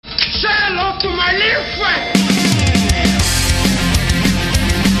hello to my little friend.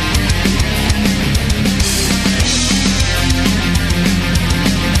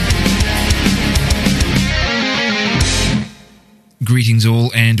 Greetings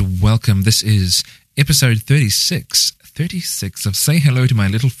all and welcome. This is episode 36 of Say Hello to My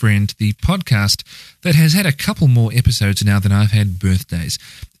Little Friend, the podcast that has had a couple more episodes now than I've had birthdays.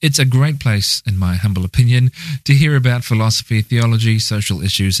 It's a great place, in my humble opinion, to hear about philosophy, theology, social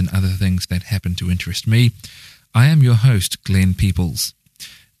issues and other things that happen to interest me. I am your host, Glenn Peoples.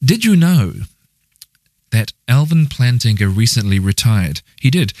 Did you know that Alvin Plantinga recently retired?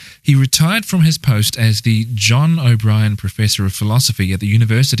 He did. He retired from his post as the John O'Brien Professor of Philosophy at the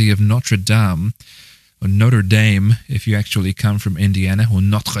University of Notre Dame, or Notre Dame if you actually come from Indiana, or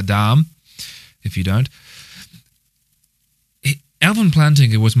Notre Dame if you don't. Alvin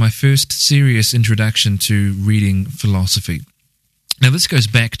Plantinga was my first serious introduction to reading philosophy. Now this goes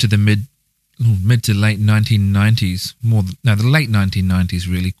back to the mid to late 1990s, the late 1990s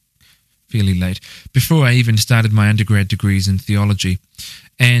really, fairly late, before I even started my undergrad degrees in theology.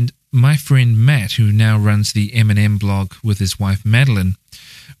 And my friend Matt, who now runs the M&M blog with his wife Madeline,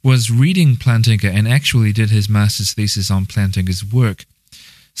 was reading Plantinga and actually did his master's thesis on Plantinga's work.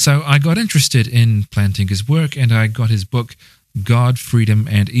 So I got interested in Plantinga's work and I got his book, God, Freedom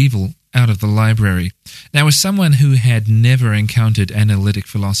and Evil, out of the library. Now, as someone who had never encountered analytic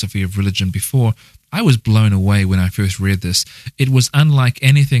philosophy of religion before, I was blown away when I first read this. It was unlike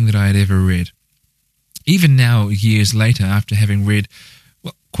anything that I had ever read. Even now, years later, after having read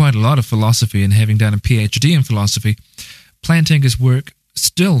quite a lot of philosophy and having done a PhD in philosophy, Plantinga's work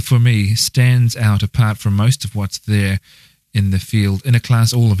still, for me, stands out apart from most of what's there in the field in a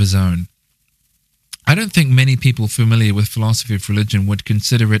class all of his own. I don't think many people familiar with philosophy of religion would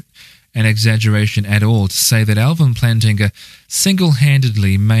consider it an exaggeration at all to say that Alvin Plantinga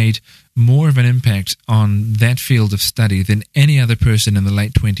single-handedly made more of an impact on that field of study than any other person in the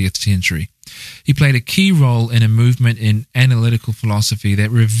late 20th century. He played a key role in a movement in analytical philosophy that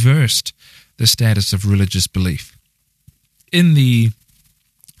reversed the status of religious belief. In the,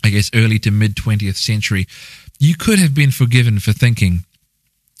 early to mid-20th century, you could have been forgiven for thinking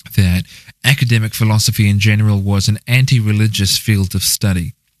that academic philosophy in general was an anti-religious field of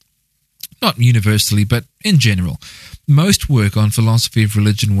study. Not universally, but in general. Most work on philosophy of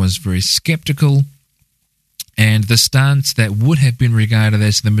religion was very skeptical, and the stance that would have been regarded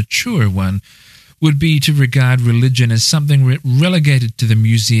as the mature one would be to regard religion as something relegated to the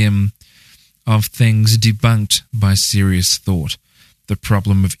museum of things debunked by serious thought. The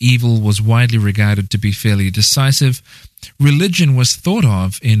problem of evil was widely regarded to be fairly decisive. Religion was thought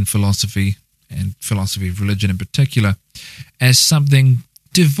of in philosophy, and philosophy of religion in particular, as something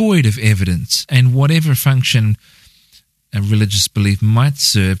devoid of evidence, and whatever function a religious belief might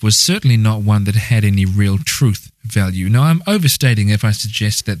serve was certainly not one that had any real truth value. Now, I'm overstating if I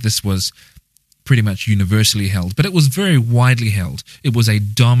suggest that this was pretty much universally held, but it was very widely held. It was a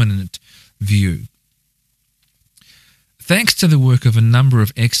dominant view. Thanks to the work of a number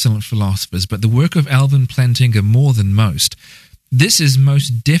of excellent philosophers, but the work of Alvin Plantinga more than most, this is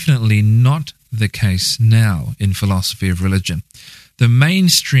most definitely not the case now in philosophy of religion. The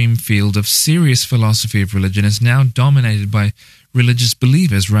mainstream field of serious philosophy of religion is now dominated by religious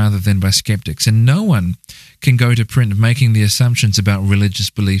believers rather than by skeptics, and no one can go to print making the assumptions about religious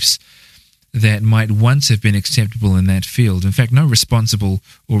beliefs that might once have been acceptable in that field. In fact, no responsible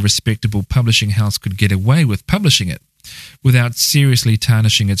or respectable publishing house could get away with publishing it without seriously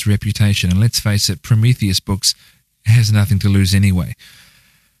tarnishing its reputation. And let's face it, Prometheus Books has nothing to lose anyway.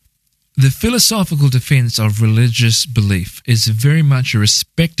 The philosophical defense of religious belief is very much a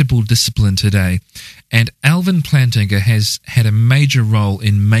respectable discipline today, and Alvin Plantinga has had a major role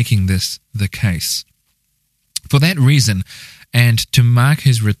in making this the case. For that reason, and to mark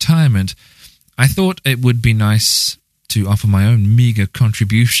his retirement, I thought it would be nice to offer my own meager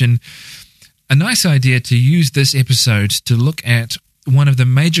contribution. A nice idea to use this episode to look at one of the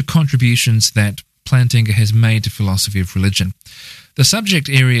major contributions that Plantinga has made to philosophy of religion. The subject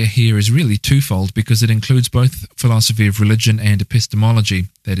area here is really twofold because it includes both philosophy of religion and epistemology,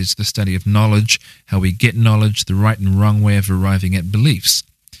 that is, the study of knowledge, how we get knowledge, the right and wrong way of arriving at beliefs.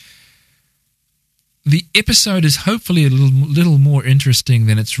 The episode is hopefully a little more interesting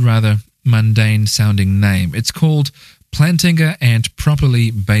than its rather mundane-sounding name. It's called Plantinga and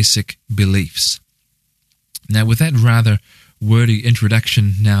Properly Basic Beliefs. Now, with that rather wordy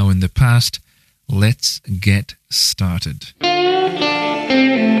introduction now in the past, let's get started.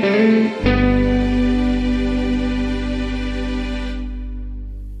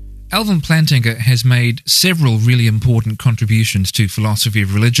 Alvin Plantinga has made several really important contributions to philosophy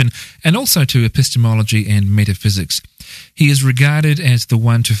of religion and also to epistemology and metaphysics. He is regarded as the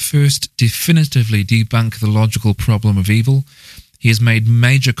one to first definitively debunk the logical problem of evil. He has made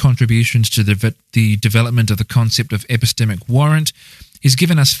major contributions to the development of the concept of epistemic warrant. He's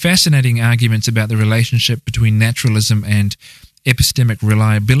given us fascinating arguments about the relationship between naturalism and epistemic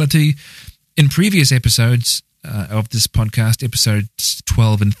reliability. In previous episodes of this podcast, episodes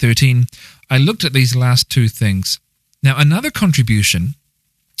 12 and 13, I looked at these last two things. Now, another contribution,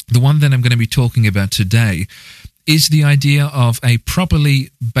 the one that I'm going to be talking about today, is the idea of a properly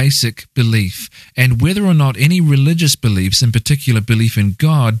basic belief and whether or not any religious beliefs, in particular belief in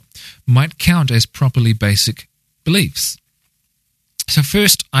God, might count as properly basic beliefs. So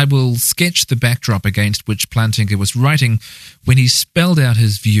first, I will sketch the backdrop against which Plantinga was writing when he spelled out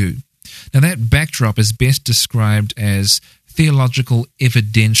his view. Now, that backdrop is best described as theological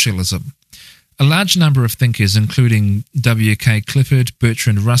evidentialism. A large number of thinkers, including W.K. Clifford,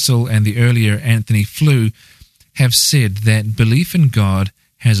 Bertrand Russell, and the earlier Anthony Flew, have said that belief in God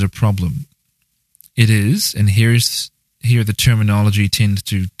has a problem. It is, and here the terminology tends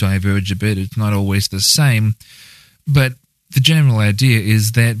to diverge a bit, it's not always the same, but the general idea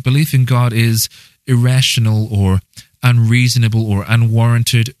is that belief in God is irrational or unreasonable or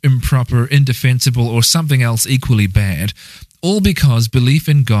unwarranted, improper, indefensible, or something else equally bad, all because belief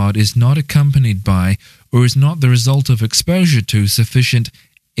in God is not accompanied by or is not the result of exposure to sufficient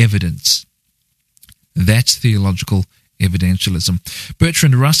evidence. That's theological evidentialism.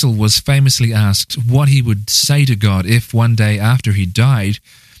 Bertrand Russell was famously asked what he would say to God if one day after he died,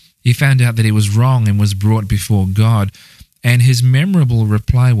 he found out that he was wrong and was brought before God, and his memorable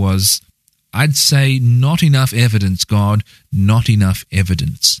reply was, "I'd say not enough evidence, God, not enough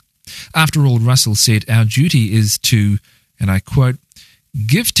evidence." After all, Russell said, our duty is to, and I quote,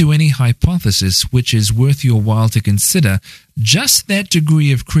 "give to any hypothesis which is worth your while to consider just that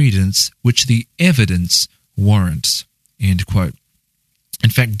degree of credence which the evidence warrants." End quote. In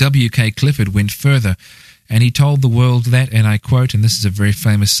fact, W.K. Clifford went further, and he told the world that, and I quote, and this is a very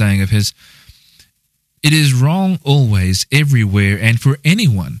famous saying of his, "It is wrong always, everywhere, and for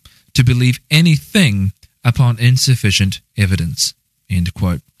anyone to believe anything upon insufficient evidence." End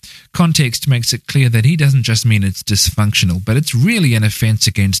quote. Context makes it clear that he doesn't just mean it's dysfunctional, but it's really an offense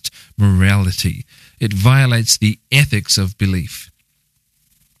against morality. It violates the ethics of belief.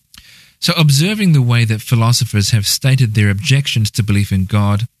 So observing the way that philosophers have stated their objections to belief in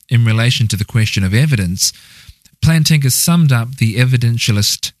God in relation to the question of evidence, Plantinga summed up the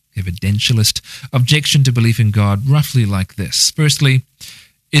evidentialist objection to belief in God roughly like this. Firstly,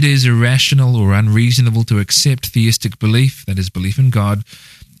 it is irrational or unreasonable to accept theistic belief, that is, belief in God,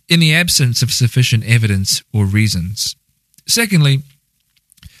 in the absence of sufficient evidence or reasons. Secondly,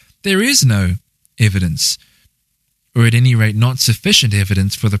 there is no evidence, or at any rate not sufficient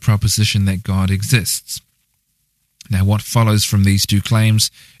evidence for the proposition that God exists. Now, what follows from these two claims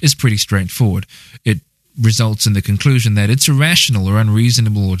is pretty straightforward. It results in the conclusion that it's irrational or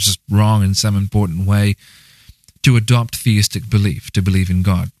unreasonable or just wrong in some important way to adopt theistic belief, to believe in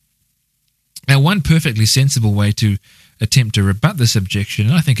God. Now, one perfectly sensible way to attempt to rebut this objection,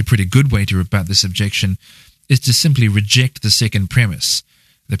 and I think a pretty good way to rebut this objection, is to simply reject the second premise,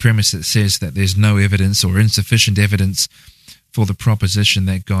 the premise that says that there's no evidence or insufficient evidence for the proposition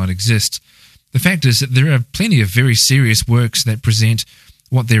that God exists. The fact is that there are plenty of very serious works that present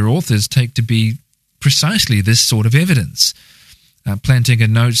what their authors take to be precisely this sort of evidence. Plantinga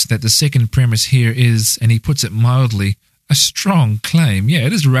notes that the second premise here is, and he puts it mildly, a strong claim. Yeah,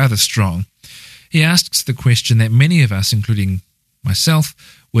 it is rather strong. He asks the question that many of us, including myself,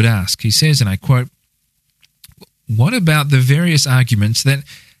 would ask. He says, and I quote, "What about the various arguments that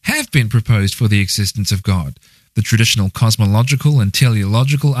have been proposed for the existence of God? The traditional cosmological and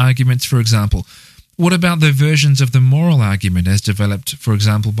teleological arguments, for example. What about the versions of the moral argument as developed, for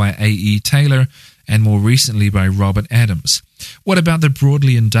example, by A.E. Taylor and more recently by Robert Adams? What about the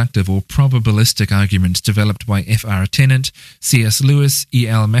broadly inductive or probabilistic arguments developed by F.R. Tennant, C.S. Lewis,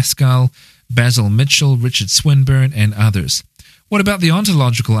 E.L. Mescal, Basil Mitchell, Richard Swinburne, and others? What about the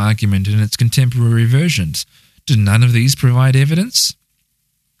ontological argument in its contemporary versions? Do none of these provide evidence?"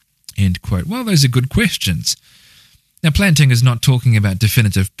 End quote. Well, those are good questions. Now, Plantinga is not talking about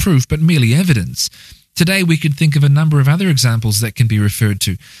definitive proof, but merely evidence. Today, we could think of a number of other examples that can be referred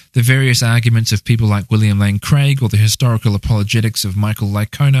to, the various arguments of people like William Lane Craig or the historical apologetics of Michael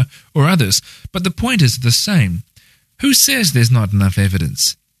Licona or others, but the point is the same. Who says there's not enough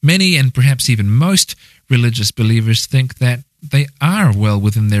evidence? Many, and perhaps even most, religious believers think that they are well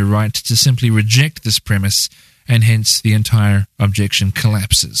within their right to simply reject this premise, and hence the entire objection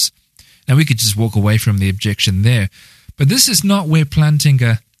collapses. Now, we could just walk away from the objection there, but this is not where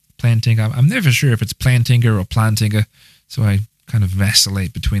Plantinga, I'm never sure if it's Plantinga or Plantinga, so I kind of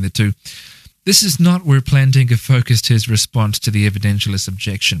vacillate between the two. This is not where Plantinga focused his response to the evidentialist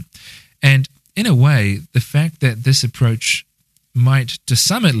objection. And in a way, the fact that this approach might, to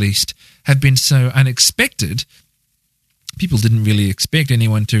some at least, have been so unexpected, people didn't really expect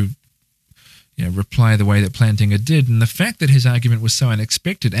anyone to reply the way that Plantinga did, and the fact that his argument was so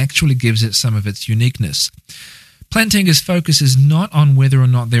unexpected actually gives it some of its uniqueness. Plantinga's focus is not on whether or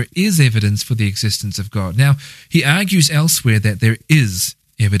not there is evidence for the existence of God. Now, he argues elsewhere that there is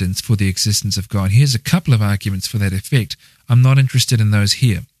evidence for the existence of God. Here's a couple of arguments for that effect. I'm not interested in those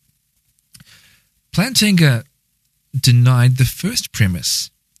here. Plantinga denied the first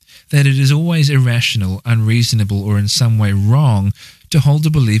premise, that it is always irrational, unreasonable, or in some way wrong to hold a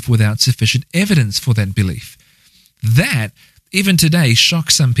belief without sufficient evidence for that belief. That, even today,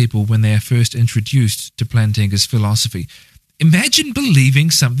 shocks some people when they are first introduced to Plantinga's philosophy. Imagine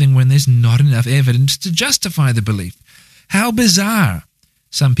believing something when there's not enough evidence to justify the belief. How bizarre,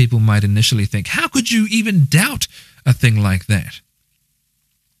 some people might initially think. How could you even doubt a thing like that?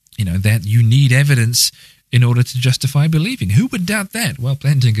 That you need evidence in order to justify believing. Who would doubt that? Well,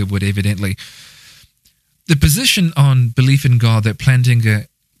 Plantinga would, evidently. The position on belief in God that Plantinga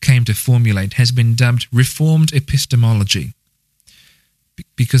came to formulate has been dubbed Reformed epistemology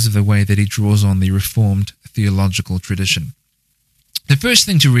because of the way that he draws on the Reformed theological tradition. The first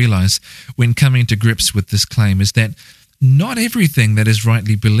thing to realize when coming to grips with this claim is that not everything that is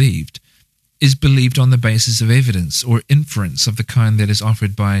rightly believed is believed on the basis of evidence or inference of the kind that is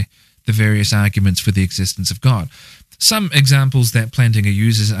offered by the various arguments for the existence of God. Some examples that Plantinga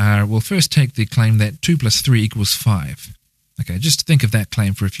uses are, well, first take the claim that 2 plus 3 equals 5. Okay, just think of that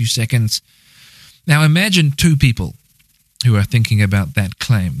claim for a few seconds. Now imagine two people who are thinking about that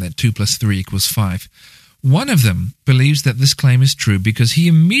claim, that 2 plus 3 equals 5. One of them believes that this claim is true because he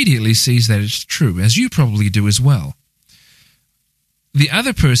immediately sees that it's true, as you probably do as well. The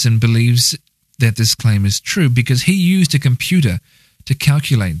other person believes that this claim is true because he used a computer to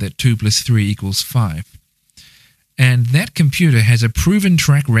calculate that 2 plus 3 equals 5. And that computer has a proven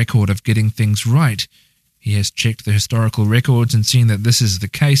track record of getting things right. He has checked the historical records and seen that this is the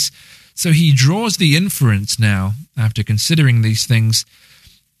case. So he draws the inference now, after considering these things,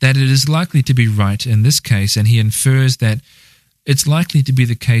 that it is likely to be right in this case, and he infers that it's likely to be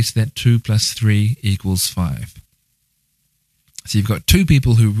the case that 2 plus 3 equals 5. So you've got two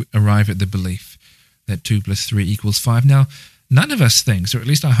people who arrive at the belief that 2 plus 3 equals 5. Now, none of us thinks, or at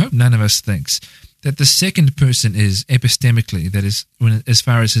least I hope none of us thinks, that the second person is epistemically, that is, as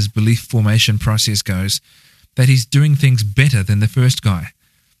far as his belief formation process goes, that he's doing things better than the first guy.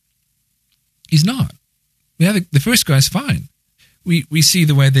 He's not. The first guy's fine. We see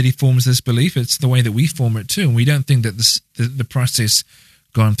the way that he forms this belief. It's the way that we form it too, and we don't think that the process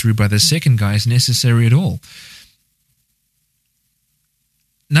gone through by the second guy is necessary at all.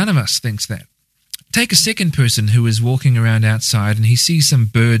 None of us thinks that. Take a second person who is walking around outside and he sees some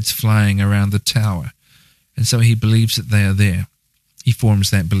birds flying around the tower, and so he believes that they are there. He forms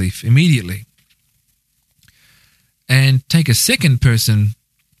that belief immediately. And take a second person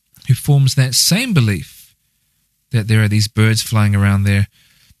who forms that same belief that there are these birds flying around there,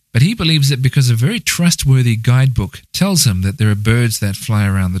 but he believes it because a very trustworthy guidebook tells him that there are birds that fly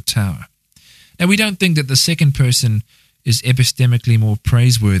around the tower. Now, we don't think that the second person is epistemically more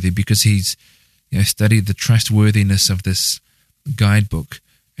praiseworthy because he's studied the trustworthiness of this guidebook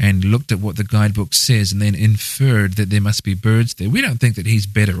and looked at what the guidebook says and then inferred that there must be birds there. We don't think that he's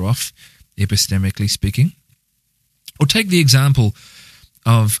better off, epistemically speaking. Or take the example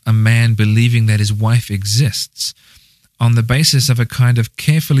of a man believing that his wife exists on the basis of a kind of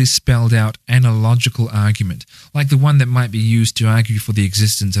carefully spelled out analogical argument, like the one that might be used to argue for the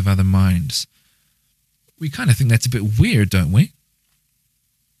existence of other minds. We kind of think that's a bit weird, don't we?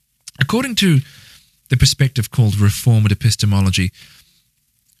 According to the perspective called Reformed epistemology,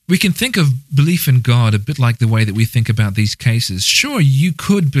 we can think of belief in God a bit like the way that we think about these cases. Sure, you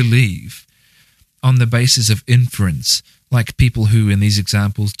could believe on the basis of inference, like people who, in these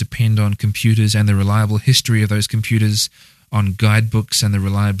examples, depend on computers and the reliable history of those computers, on guidebooks and the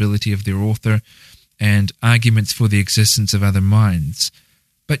reliability of their author, and arguments for the existence of other minds.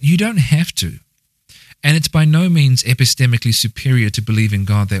 But you don't have to. And it's by no means epistemically superior to believe in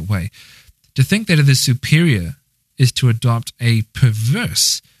God that way. To think that it is superior is to adopt a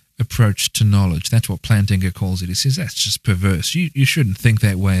perverse approach to knowledge. That's what Plantinga calls it. He says that's just perverse. You shouldn't think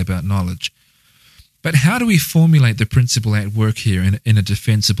that way about knowledge. But how do we formulate the principle at work here in a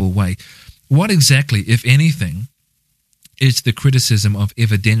defensible way? What exactly, if anything, is the criticism of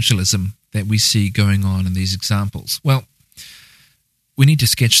evidentialism that we see going on in these examples? Well, we need to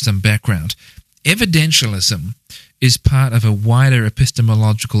sketch some background. Evidentialism is part of a wider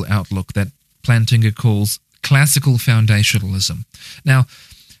epistemological outlook that Plantinga calls classical foundationalism. Now,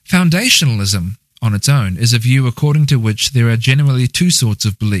 foundationalism on its own is a view according to which there are generally two sorts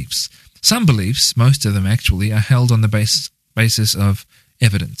of beliefs. Some beliefs, most of them actually, are held on the basis of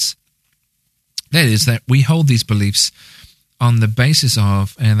evidence. That is, that we hold these beliefs on the basis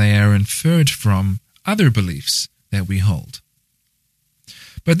of, and they are inferred from, other beliefs that we hold.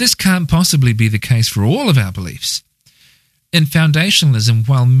 But this can't possibly be the case for all of our beliefs. In foundationalism,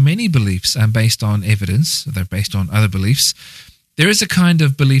 while many beliefs are based on evidence, they're based on other beliefs, there is a kind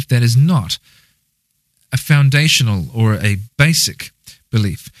of belief that is not a foundational or a basic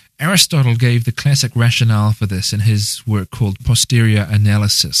belief. Aristotle gave the classic rationale for this in his work called Posterior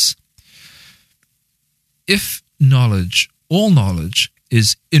Analysis. If knowledge, all knowledge,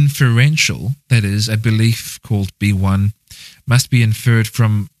 is inferential, that is, a belief called B1 must be inferred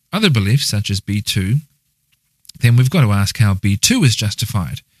from other beliefs such as B2, then we've got to ask how B2 is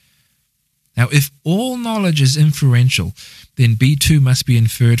justified. Now, if all knowledge is inferential, then B2 must be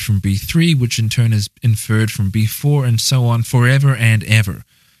inferred from B3, which in turn is inferred from B4, and so on forever and ever,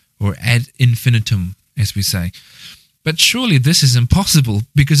 or ad infinitum, as we say. But surely this is impossible,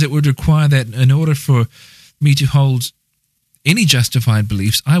 because it would require that in order for me to hold any justified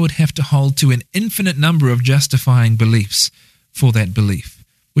beliefs, I would have to hold to an infinite number of justifying beliefs for that belief,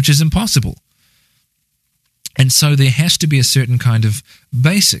 which is impossible. And so there has to be a certain kind of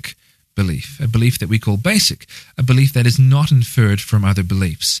basic belief, a belief that we call basic, a belief that is not inferred from other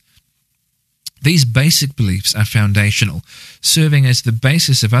beliefs. These basic beliefs are foundational, serving as the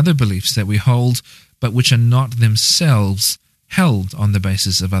basis of other beliefs that we hold, but which are not themselves held on the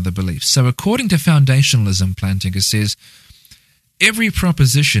basis of other beliefs. So according to foundationalism, Plantinga says, every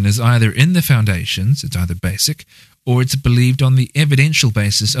proposition is either in the foundations, it's either basic, or it's believed on the evidential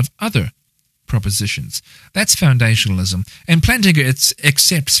basis of other propositions. That's foundationalism. And Plantinga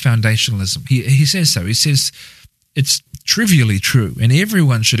accepts foundationalism. He says so. He says it's trivially true, and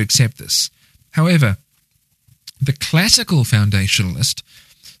everyone should accept this. However, the classical foundationalist,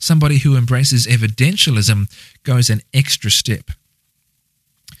 somebody who embraces evidentialism, goes an extra step.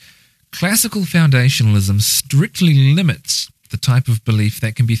 Classical foundationalism strictly limits the type of belief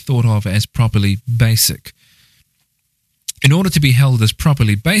that can be thought of as properly basic. In order to be held as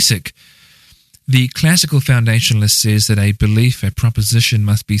properly basic, the classical foundationalist says that a belief, a proposition,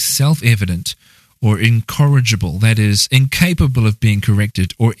 must be self-evident or incorrigible, that is, incapable of being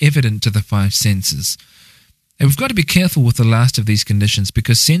corrected or evident to the five senses. And we've got to be careful with the last of these conditions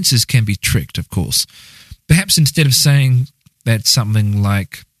because senses can be tricked, of course. Perhaps instead of saying that something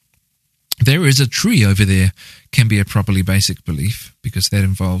like, there is a tree over there, can be a properly basic belief because that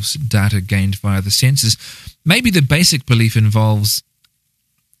involves data gained via the senses. Maybe the basic belief involves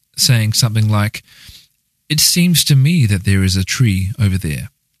saying something like, it seems to me that there is a tree over there.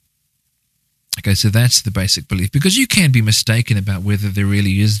 Okay, so that's the basic belief, because you can be mistaken about whether there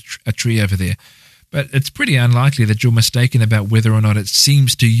really is a tree over there, but it's pretty unlikely that you're mistaken about whether or not it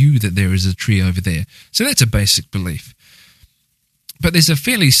seems to you that there is a tree over there. So that's a basic belief. But there's a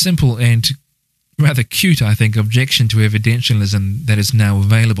fairly simple and rather cute, I think, objection to evidentialism that is now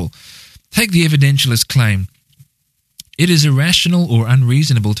available. Take the evidentialist claim. It is irrational or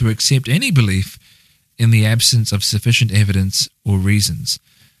unreasonable to accept any belief in the absence of sufficient evidence or reasons.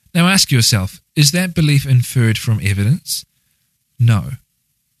 Now ask yourself, is that belief inferred from evidence? No.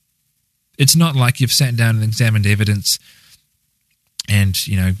 It's not like you've sat down and examined evidence and,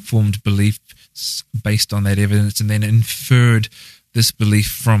 formed beliefs based on that evidence and then inferred this belief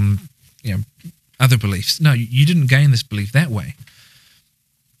from, other beliefs. No, you didn't gain this belief that way.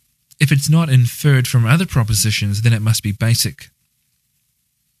 If it's not inferred from other propositions, then it must be basic.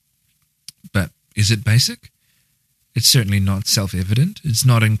 But is it basic? It's certainly not self-evident. It's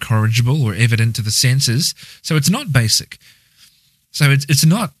not incorrigible or evident to the senses. So it's not basic. So it's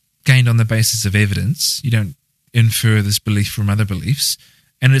not gained on the basis of evidence. You don't infer this belief from other beliefs.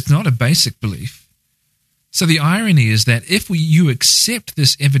 And it's not a basic belief. So the irony is that if you accept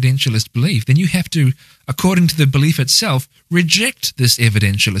this evidentialist belief, then you have to, according to the belief itself, reject this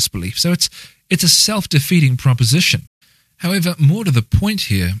evidentialist belief. So it's a self-defeating proposition. However, more to the point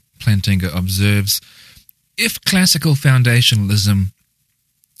here, Plantinga observes, if classical foundationalism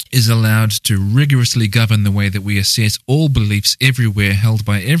is allowed to rigorously govern the way that we assess all beliefs everywhere held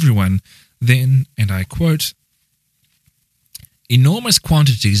by everyone, then, and I quote, enormous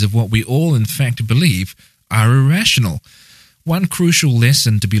quantities of what we all in fact believe are irrational. One crucial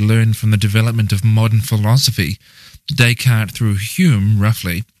lesson to be learned from the development of modern philosophy Descartes through Hume,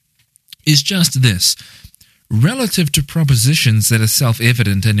 roughly, is just this. Relative to propositions that are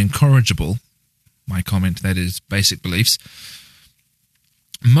self-evident and incorrigible, my comment, that is, basic beliefs,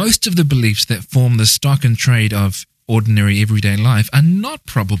 most of the beliefs that form the stock and trade of ordinary everyday life are not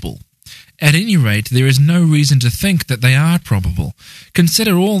probable. At any rate, there is no reason to think that they are probable.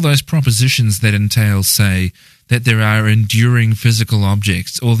 Consider all those propositions that entail, say, that there are enduring physical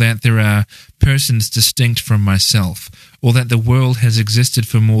objects, or that there are persons distinct from myself, or that the world has existed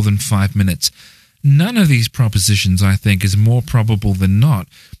for more than 5 minutes. None of these propositions, I think, is more probable than not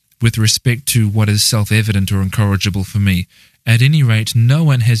with respect to what is self-evident or incorrigible for me. At any rate, no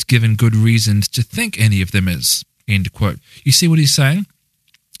one has given good reasons to think any of them is." End quote. You see what he's saying?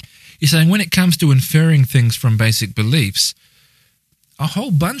 He's saying when it comes to inferring things from basic beliefs, a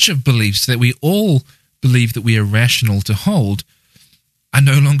whole bunch of beliefs that we all believe that we are rational to hold are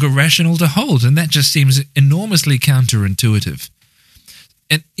no longer rational to hold, and that just seems enormously counterintuitive.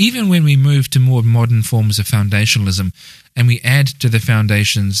 And even when we move to more modern forms of foundationalism and we add to the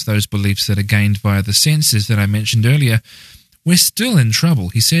foundations those beliefs that are gained via the senses that I mentioned earlier, we're still in trouble.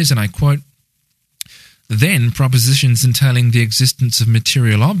 He says, and I quote, "Then propositions entailing the existence of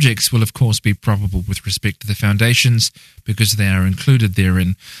material objects will of course be probable with respect to the foundations because they are included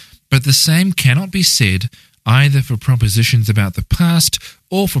therein. But the same cannot be said either for propositions about the past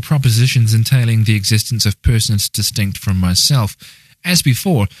or for propositions entailing the existence of persons distinct from myself. As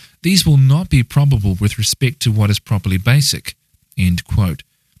before, these will not be probable with respect to what is properly basic." End quote.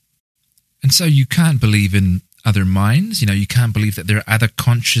 And so you can't believe in other minds. You can't believe that there are other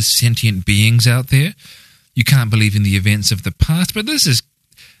conscious sentient beings out there. You can't believe in the events of the past. But this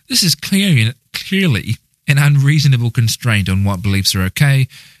is clearly an unreasonable constraint on what beliefs are okay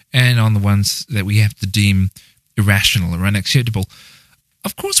and on the ones that we have to deem irrational or unacceptable.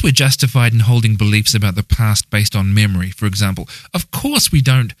 Of course we're justified in holding beliefs about the past based on memory, for example. Of course we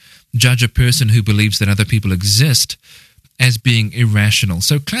don't judge a person who believes that other people exist as being irrational.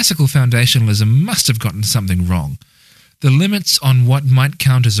 So classical foundationalism must have gotten something wrong. The limits on what might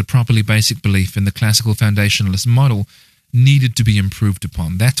count as a properly basic belief in the classical foundationalist model needed to be improved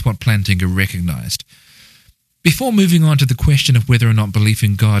upon. That's what Plantinga recognized. Before moving on to the question of whether or not belief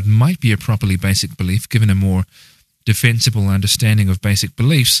in God might be a properly basic belief, given a more defensible understanding of basic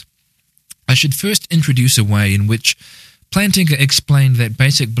beliefs, I should first introduce a way in which Plantinga explained that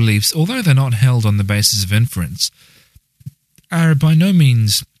basic beliefs, although they're not held on the basis of inference, are by no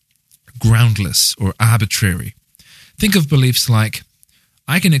means groundless or arbitrary. Think of beliefs like,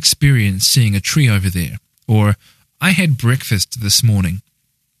 "I can experience seeing a tree over there," or "I had breakfast this morning."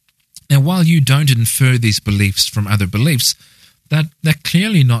 Now, while you don't infer these beliefs from other beliefs, they're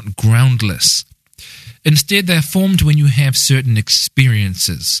clearly not groundless. Instead, they're formed when you have certain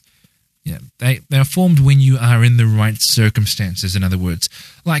experiences. They're formed when you are in the right circumstances, in other words,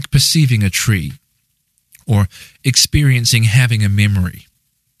 like perceiving a tree or experiencing having a memory.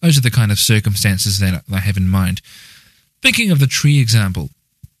 Those are the kind of circumstances that I have in mind. Thinking of the tree example,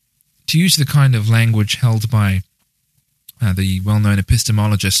 to use the kind of language held by the well-known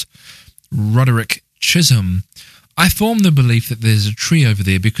epistemologist Roderick Chisholm, I form the belief that there's a tree over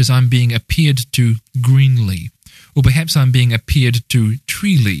there because I'm being appeared to greenly, or perhaps I'm being appeared to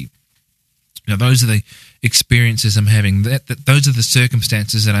treely. Now, those are the experiences I'm having. Those are the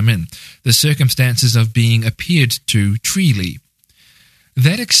circumstances that I'm in. The circumstances of being appeared to treely.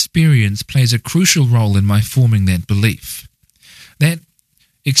 That experience plays a crucial role in my forming that belief. That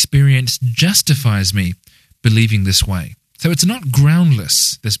experience justifies me believing this way. So it's not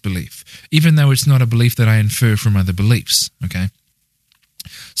groundless, this belief, even though it's not a belief that I infer from other beliefs, okay?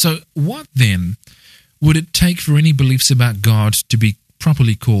 So what then would it take for any beliefs about God to be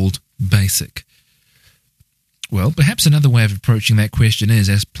properly called basic? Well, perhaps another way of approaching that question is,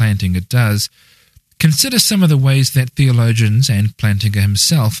 as Plantinga does, consider some of the ways that theologians and Plantinga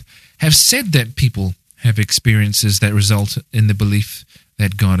himself have said that people have experiences that result in the belief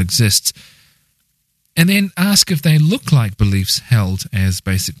that God exists, and then ask if they look like beliefs held as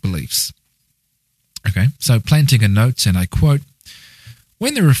basic beliefs. Okay, so Plantinga notes, and I quote,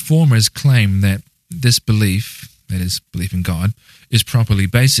 "When the reformers claim that this belief, that is, belief in God, is properly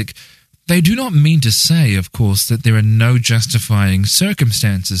basic, they do not mean to say, of course, that there are no justifying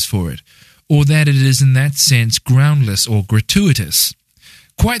circumstances for it, or that it is in that sense groundless or gratuitous.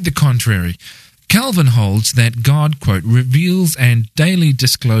 Quite the contrary. Calvin holds that God, quote, reveals and daily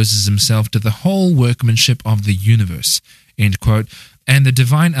discloses himself to the whole workmanship of the universe, end quote, and the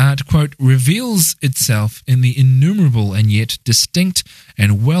divine art, quote, reveals itself in the innumerable and yet distinct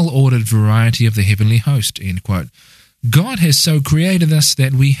and well-ordered variety of the heavenly host, end quote. God has so created us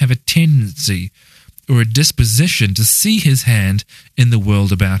that we have a tendency, or a disposition to see his hand in the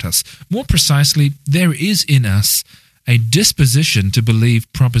world about us. More precisely, there is in us a disposition to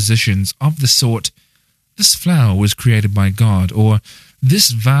believe propositions of the sort, this flower was created by God, or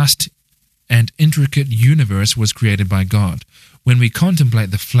this vast and intricate universe was created by God. When we contemplate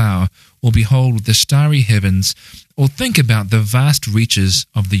the flower, or behold the starry heavens, or think about the vast reaches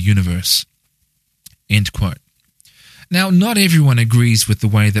of the universe. End quote. Now, not everyone agrees with the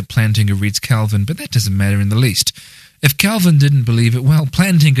way that Plantinga reads Calvin, but that doesn't matter in the least. If Calvin didn't believe it, well,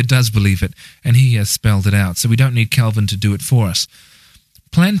 Plantinga does believe it, and he has spelled it out, so we don't need Calvin to do it for us.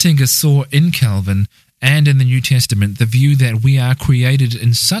 Plantinga saw in Calvin and in the New Testament the view that we are created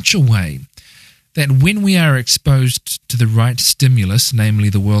in such a way that when we are exposed to the right stimulus, namely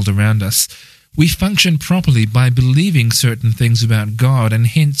the world around us, we function properly by believing certain things about God, and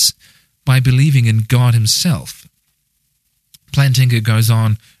hence by believing in God himself. Plantinga goes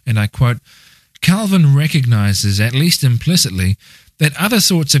on, and I quote, Calvin recognizes, at least implicitly, that other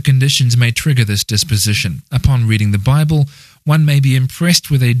sorts of conditions may trigger this disposition. Upon reading the Bible, one may be impressed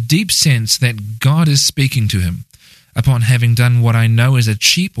with a deep sense that God is speaking to him. Upon having done what I know is a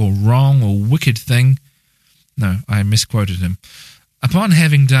cheap or wrong or wicked thing, no, I misquoted him. Upon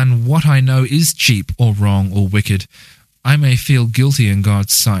having done what I know is cheap or wrong or wicked, I may feel guilty in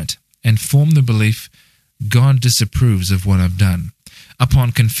God's sight and form the belief God disapproves of what I've done.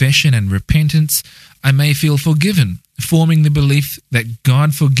 Upon confession and repentance, I may feel forgiven, forming the belief that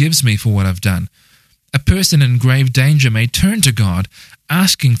God forgives me for what I've done. A person in grave danger may turn to God,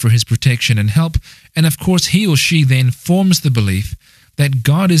 asking for his protection and help, and of course he or she then forms the belief that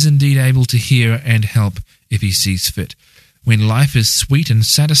God is indeed able to hear and help if he sees fit. When life is sweet and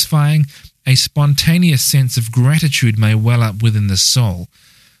satisfying, a spontaneous sense of gratitude may well up within the soul.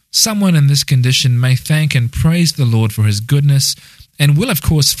 Someone in this condition may thank and praise the Lord for his goodness, and will of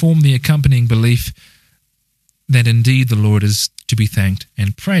course form the accompanying belief that indeed the Lord is to be thanked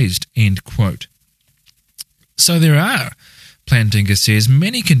and praised. End quote. So there are, Plantinga says,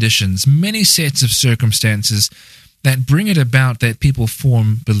 many conditions, many sets of circumstances that bring it about that people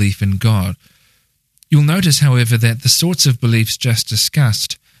form belief in God. You'll notice, however, that the sorts of beliefs just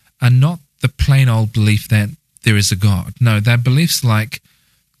discussed are not the plain old belief that there is a God. No, they're beliefs like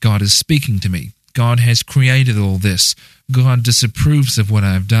God is speaking to me. God has created all this. God disapproves of what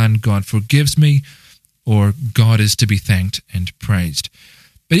I've done. God forgives me. Or God is to be thanked and praised.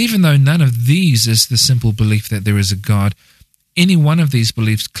 But even though none of these is the simple belief that there is a God, any one of these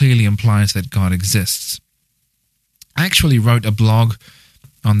beliefs clearly implies that God exists. I actually wrote a blog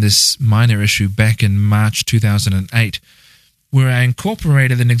on this minor issue back in March 2008, where I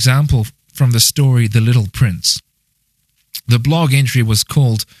incorporated an example from the story The Little Prince. The blog entry was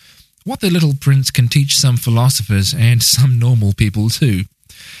called What the Little Prince Can Teach Some Philosophers and Some Normal People Too.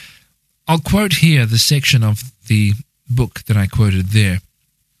 I'll quote here the section of the book that I quoted there,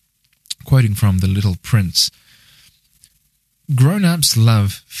 quoting from The Little Prince. Grown-ups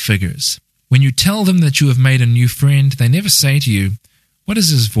love figures. When you tell them that you have made a new friend, they never say to you, what does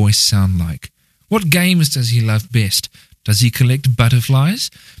his voice sound like? What games does he love best? Does he collect butterflies?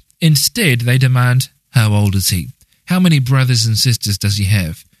 Instead, they demand, how old is he? How many brothers and sisters does he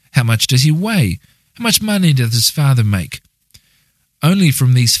have? How much does he weigh? How much money does his father make? Only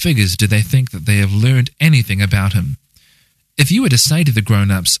from these figures do they think that they have learned anything about him. If you were to say to the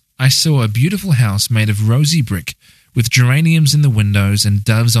grown-ups, I saw a beautiful house made of rosy brick, with geraniums in the windows and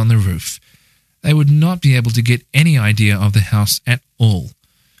doves on the roof, they would not be able to get any idea of the house at all.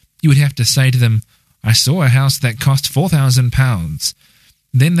 You would have to say to them, I saw a house that cost £4,000.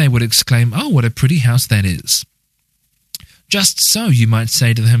 Then they would exclaim, oh, what a pretty house that is. Just so, you might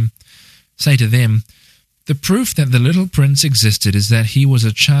say to them, the proof that the little prince existed is that he was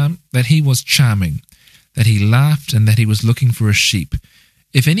charming, that he laughed, and that he was looking for a sheep.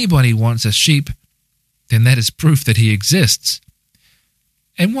 If anybody wants a sheep, then that is proof that he exists.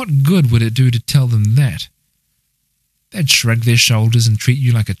 And what good would it do to tell them that? They'd shrug their shoulders and treat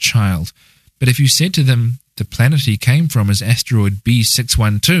you like a child. But if you said to them the planet he came from is asteroid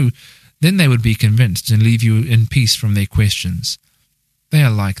B612, then they would be convinced and leave you in peace from their questions. They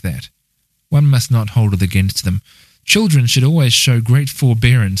are like that. One must not hold it against them. Children should always show great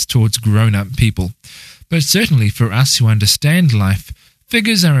forbearance towards grown-up people. But certainly for us who understand life,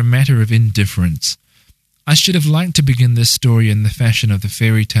 figures are a matter of indifference. I should have liked to begin this story in the fashion of the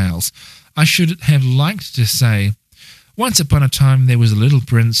fairy tales. I should have liked to say, once upon a time there was a little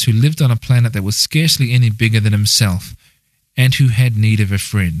prince who lived on a planet that was scarcely any bigger than himself, and who had need of a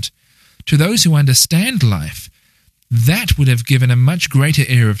friend. To those who understand life, that would have given a much greater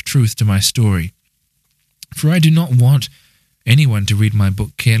air of truth to my story. For I do not want anyone to read my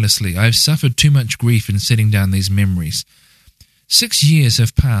book carelessly. I have suffered too much grief in setting down these memories. 6 years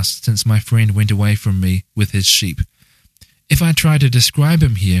have passed since my friend went away from me with his sheep. If I try to describe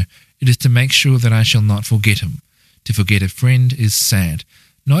him here, it is to make sure that I shall not forget him. To forget a friend is sad.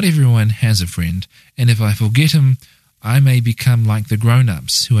 Not everyone has a friend, and if I forget him, I may become like the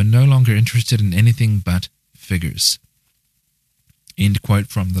grown-ups who are no longer interested in anything but figures. End quote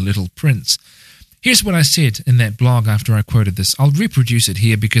from The Little Prince. Here's what I said in that blog after I quoted this. I'll reproduce it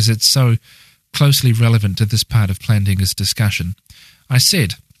here because it's so closely relevant to this part of Plantinga's discussion. I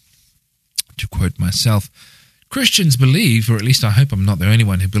said, to quote myself, Christians believe, or at least I hope I'm not the only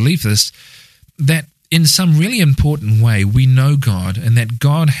one who believes this, that in some really important way we know God and that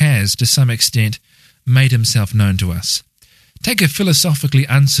God has, to some extent, made himself known to us. Take a philosophically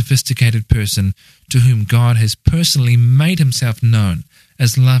unsophisticated person to whom God has personally made himself known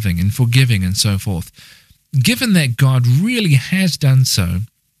as loving and forgiving and so forth. Given that God really has done so,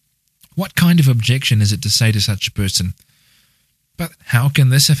 what kind of objection is it to say to such a person, but how can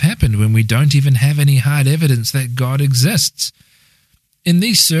this have happened when we don't even have any hard evidence that God exists? In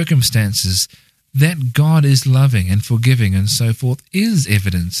these circumstances, that God is loving and forgiving and so forth is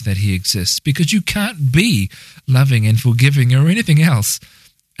evidence that he exists, because you can't be loving and forgiving or anything else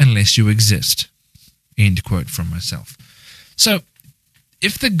unless you exist. End quote from myself. So,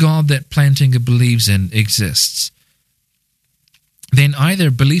 if the God that Plantinga believes in exists, then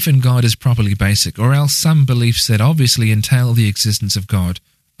either belief in God is properly basic, or else some beliefs that obviously entail the existence of God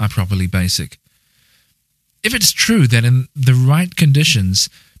are properly basic. If it's true that in the right conditions,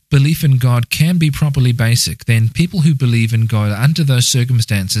 belief in God can be properly basic, then people who believe in God under those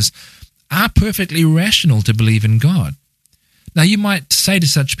circumstances are perfectly rational to believe in God. Now, you might say to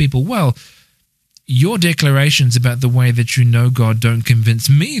such people, well, your declarations about the way that you know God don't convince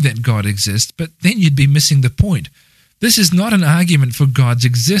me that God exists, but then you'd be missing the point. This is not an argument for God's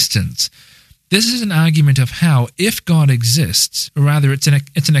existence. This is an argument of how, if God exists, or rather it's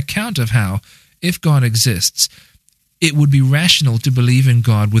an account of how, if God exists, it would be rational to believe in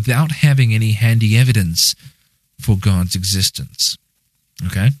God without having any handy evidence for God's existence.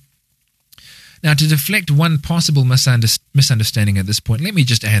 Okay? Now, to deflect one possible misunderstanding at this point, let me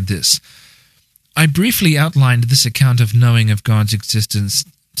just add this. I briefly outlined this account of knowing of God's existence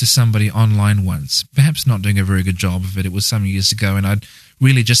to somebody online once, perhaps not doing a very good job of it. It was some years ago, and I'd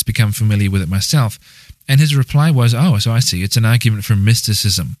really just become familiar with it myself. And his reply was, oh, so I see, it's an argument for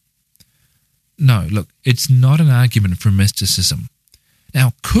mysticism. No, look, it's not an argument for mysticism.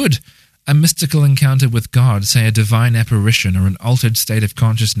 Now, could a mystical encounter with God, say a divine apparition or an altered state of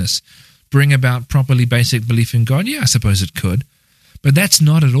consciousness, bring about properly basic belief in God? Yeah, I suppose it could. But that's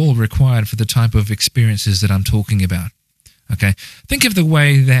not at all required for the type of experiences that I'm talking about. Okay? Think of the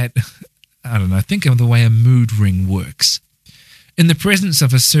way that, think of the way a mood ring works. In the presence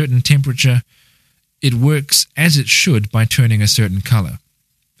of a certain temperature, it works as it should by turning a certain color.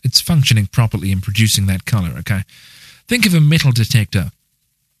 It's functioning properly in producing that color, okay? Think of a metal detector.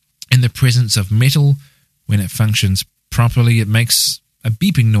 In the presence of metal, when it functions properly, it makes a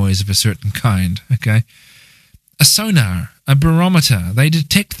beeping noise of a certain kind, okay? A sonar, a barometer, they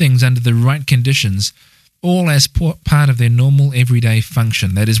detect things under the right conditions, all as part of their normal everyday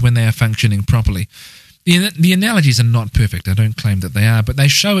function, that is, when they are functioning properly. The analogies are not perfect, I don't claim that they are, but they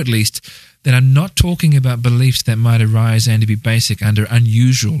show at least that I'm not talking about beliefs that might arise and to be basic under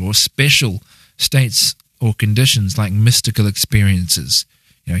unusual or special states or conditions like mystical experiences,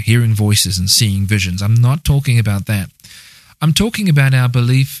 hearing voices and seeing visions. I'm not talking about that. I'm talking about our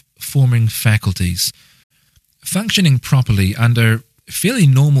belief-forming faculties, functioning properly under fairly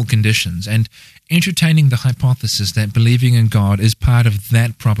normal conditions and entertaining the hypothesis that believing in God is part of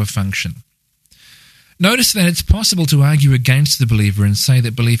that proper function. Notice that it's possible to argue against the believer and say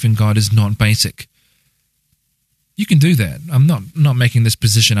that belief in God is not basic. You can do that. I'm not making this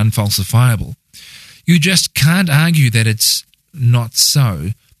position unfalsifiable. You just can't argue that it's not so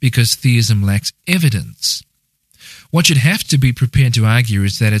because theism lacks evidence. What you'd have to be prepared to argue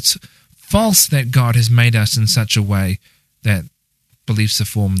is that it's false that God has made us in such a way that beliefs are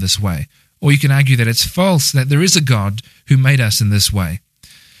formed this way. Or you can argue that it's false that there is a God who made us in this way.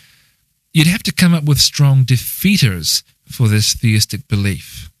 You'd have to come up with strong defeaters for this theistic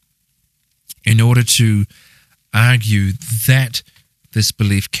belief in order to argue that this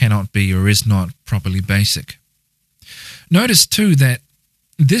belief cannot be or is not properly basic. Notice, too, that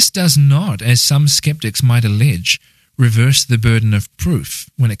this does not, as some skeptics might allege, reverse the burden of proof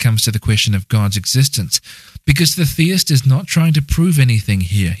when it comes to the question of God's existence, because the theist is not trying to prove anything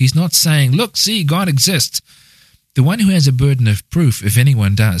here. He's not saying, look, see, God exists. The one who has a burden of proof, if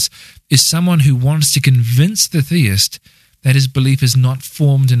anyone does, is someone who wants to convince the theist that his belief is not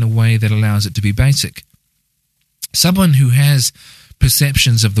formed in a way that allows it to be basic. Someone who has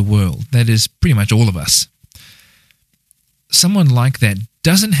perceptions of the world, that is pretty much all of us, someone like that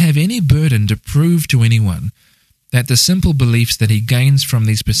doesn't have any burden to prove to anyone that the simple beliefs that he gains from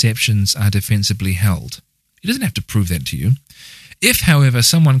these perceptions are defensibly held. He doesn't have to prove that to you. If, however,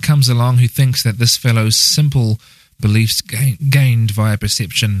 someone comes along who thinks that this fellow's simple beliefs gained via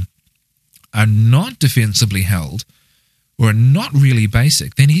perception are not defensibly held, or are not really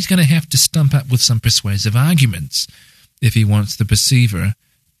basic, then he's going to have to stump up with some persuasive arguments if he wants the perceiver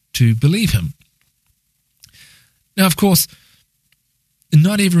to believe him. Now, of course,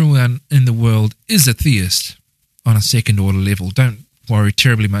 not everyone in the world is a theist on a second-order level. Don't worry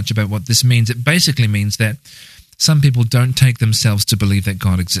terribly much about what this means. It basically means that some people don't take themselves to believe that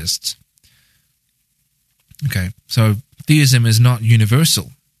God exists. Okay, so theism is not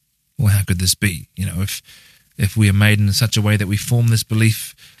universal. Well, how could this be? If we are made in such a way that we form this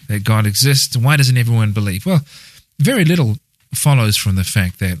belief that God exists, why doesn't everyone believe? Well, very little follows from the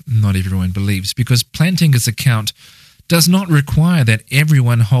fact that not everyone believes, because Plantinga's account does not require that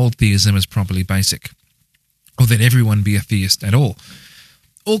everyone hold theism as properly basic, or that everyone be a theist at all.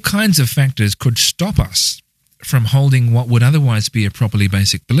 All kinds of factors could stop us from holding what would otherwise be a properly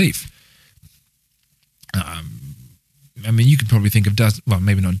basic belief. You could probably think of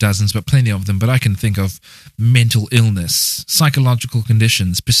maybe not dozens, but plenty of them, but I can think of mental illness, psychological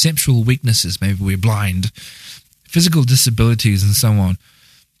conditions, perceptual weaknesses, maybe we're blind, physical disabilities, and so on.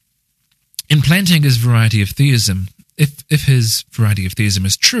 In Plantinga's variety of theism, if his variety of theism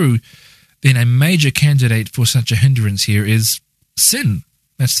is true, then a major candidate for such a hindrance here is sin.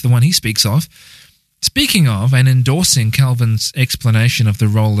 That's the one he speaks of. Speaking of and endorsing Calvin's explanation of the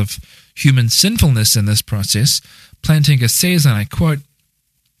role of human sinfulness in this process, Plantinga says, and I quote,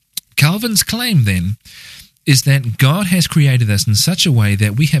 "Calvin's claim, then, is that God has created us in such a way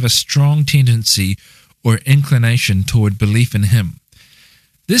that we have a strong tendency or inclination toward belief in him.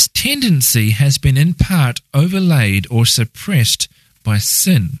 This tendency has been in part overlaid or suppressed by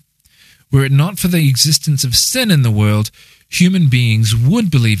sin. Were it not for the existence of sin in the world, human beings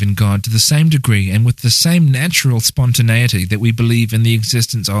would believe in God to the same degree and with the same natural spontaneity that we believe in the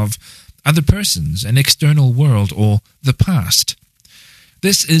existence of other persons, an external world, or the past.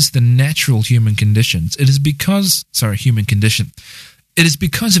 This is the natural human condition. It is because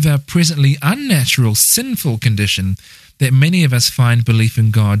of our presently unnatural, sinful condition that many of us find belief in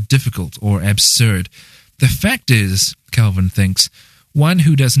God difficult or absurd. The fact is, Calvin thinks, one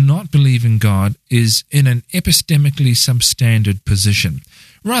who does not believe in God is in an epistemically substandard position,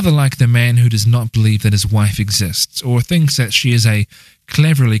 rather like the man who does not believe that his wife exists, or thinks that she is a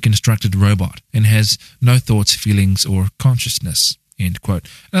cleverly constructed robot and has no thoughts, feelings, or consciousness." End quote.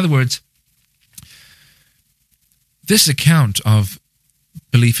 In other words, this account of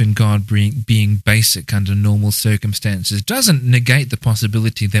belief in God being basic under normal circumstances doesn't negate the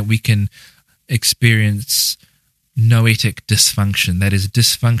possibility that we can experience noetic dysfunction, that is,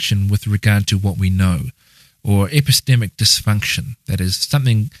 dysfunction with regard to what we know, or epistemic dysfunction, that is,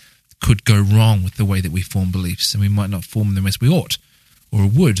 something could go wrong with the way that we form beliefs, and we might not form them as we ought, or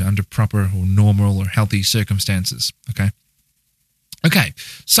would under proper or normal or healthy circumstances. Okay,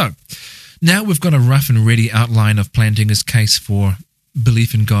 so now we've got a rough and ready outline of Plantinga's case for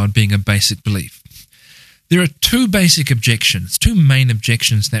belief in God being a basic belief. There are two basic objections, two main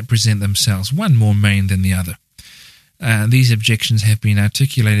objections that present themselves, one more main than the other. These objections have been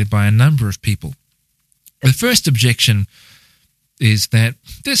articulated by a number of people. The first objection is that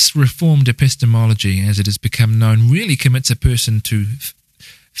this reformed epistemology, as it has become known, really commits a person to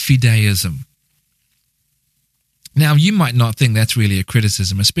fideism. Now, you might not think that's really a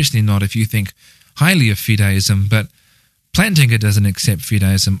criticism, especially not if you think highly of fideism, but Plantinga doesn't accept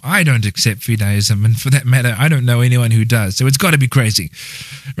fideism. I don't accept fideism, and for that matter, I don't know anyone who does, so it's got to be crazy.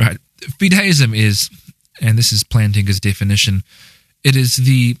 Right? Fideism is, and this is Plantinga's definition, it is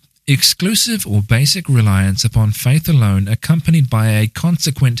the exclusive or basic reliance upon faith alone accompanied by a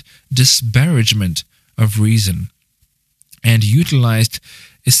consequent disparagement of reason and utilized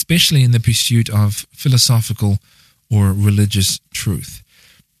especially in the pursuit of philosophical or religious truth.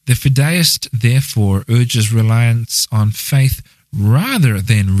 The fideist, therefore, urges reliance on faith rather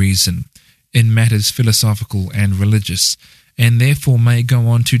than reason in matters philosophical and religious, and therefore may go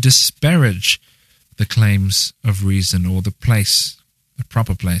on to disparage the claims of reason or the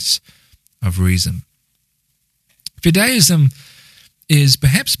proper place of reason. Fideism is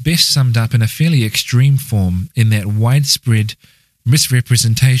perhaps best summed up in a fairly extreme form in that widespread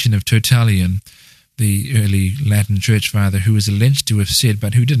misrepresentation of Tertullian, the early Latin church father, who is alleged to have said,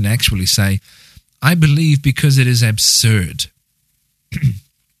 but who didn't actually say, I believe because it is absurd.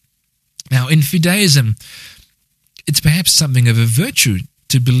 Now, in fideism, it's perhaps something of a virtue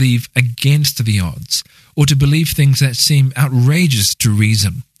to believe against the odds, or to believe things that seem outrageous to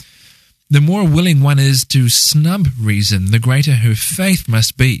reason. The more willing one is to snub reason, the greater her faith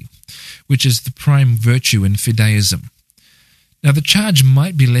must be, which is the prime virtue in fideism. Now, the charge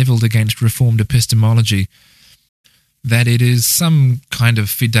might be levelled against Reformed epistemology that it is some kind of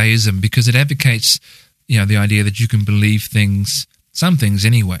fideism because it advocates, the idea that you can believe things, some things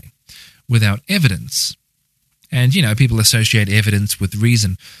anyway, without evidence. And, people associate evidence with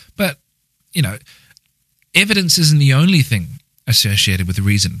reason. But, evidence isn't the only thing associated with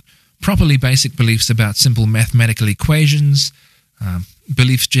reason. Properly basic beliefs about simple mathematical equations,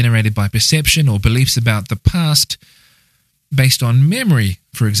 beliefs generated by perception, or beliefs about the past based on memory,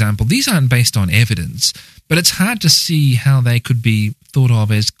 for example, these aren't based on evidence, but it's hard to see how they could be thought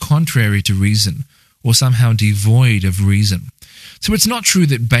of as contrary to reason, or somehow devoid of reason. So it's not true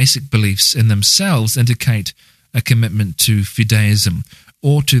that basic beliefs in themselves indicate a commitment to fideism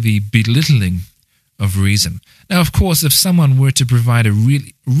or to the belittling of reason. Now, of course, if someone were to provide a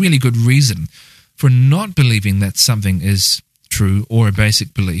really good reason for not believing that something is true or a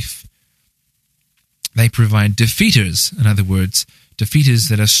basic belief, they provide defeaters, in other words, defeaters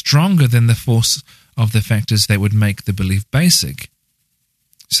that are stronger than the force of the factors that would make the belief basic.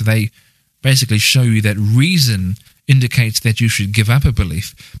 So they basically show you that reason indicates that you should give up a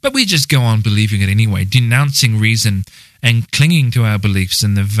belief, but we just go on believing it anyway, denouncing reason and clinging to our beliefs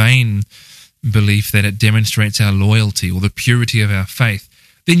in the vain belief that it demonstrates our loyalty or the purity of our faith.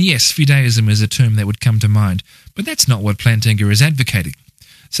 Then yes, fideism is a term that would come to mind, but that's not what Plantinga is advocating.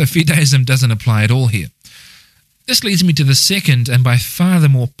 So fideism doesn't apply at all here. This leads me to the second and by far the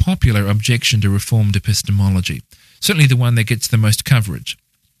more popular objection to Reformed epistemology, certainly the one that gets the most coverage.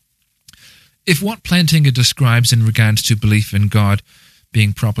 If what Plantinga describes in regards to belief in God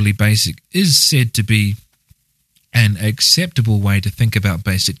being properly basic is said to be an acceptable way to think about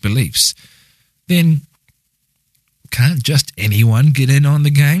basic beliefs, then can't just anyone get in on the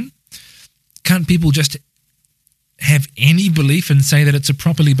game? Can't people just have any belief and say that it's a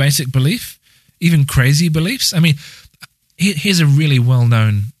properly basic belief? Even crazy beliefs? I mean, here's a really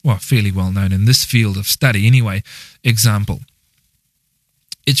fairly well-known in this field of study anyway, example.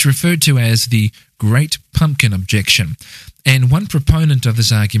 It's referred to as the Great Pumpkin Objection, and one proponent of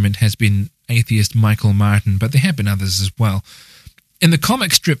this argument has been atheist Michael Martin, but there have been others as well. In the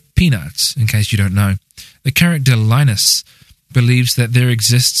comic strip Peanuts, in case you don't know, the character Linus believes that there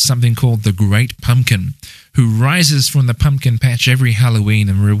exists something called the Great Pumpkin, who rises from the pumpkin patch every Halloween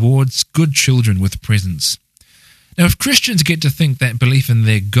and rewards good children with presents. Now, if Christians get to think that belief in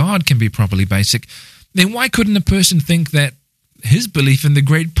their God can be properly basic, then why couldn't a person think that his belief in the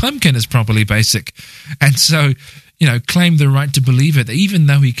Great Pumpkin is properly basic, and so, claim the right to believe it, even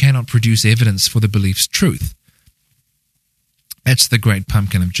though he cannot produce evidence for the belief's truth? That's the Great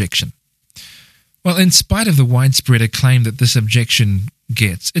Pumpkin Objection. Well, in spite of the widespread acclaim that this objection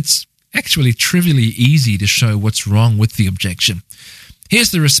gets, it's actually trivially easy to show what's wrong with the objection. Here's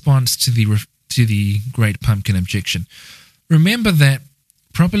the response to the Great Pumpkin Objection. Remember that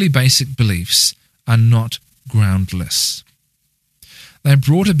properly basic beliefs are not groundless. They're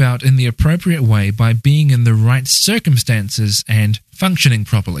brought about in the appropriate way by being in the right circumstances and functioning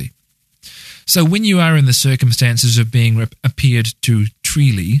properly. So when you are in the circumstances of being appeared to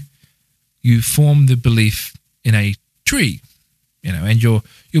treely, you form the belief in a tree, and your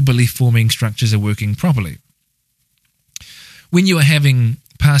belief-forming structures are working properly. When you are having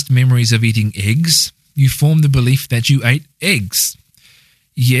past memories of eating eggs, you form the belief that you ate eggs.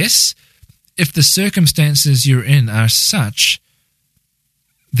 Yes, if the circumstances you're in are such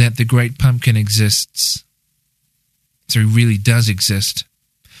that the Great Pumpkin exists, so it really does exist,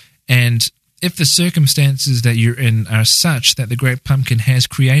 and if the circumstances that you're in are such that the Great Pumpkin has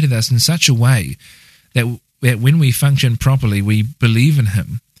created us in such a way that when we function properly, we believe in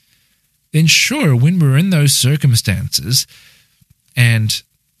him, then sure, when we're in those circumstances and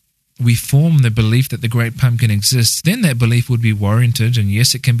we form the belief that the Great Pumpkin exists, then that belief would be warranted, and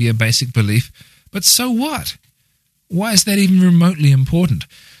yes, it can be a basic belief, but so what? Why is that even remotely important?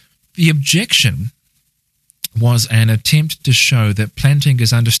 The objection was an attempt to show that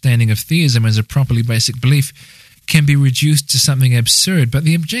Plantinga's understanding of theism as a properly basic belief can be reduced to something absurd, but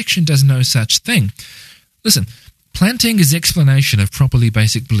the objection does no such thing. Listen, Plantinga's explanation of properly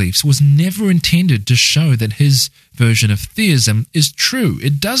basic beliefs was never intended to show that his version of theism is true.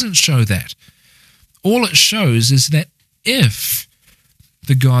 It doesn't show that. All it shows is that if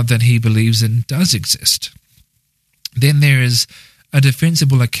the God that he believes in does exist, then there is a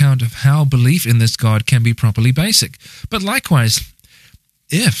defensible account of how belief in this God can be properly basic. But likewise,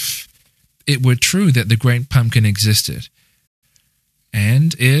 if it were true that the Great Pumpkin existed,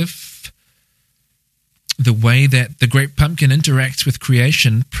 and if the way that the Great Pumpkin interacts with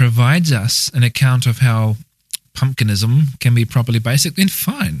creation provides us an account of how pumpkinism can be properly basic, then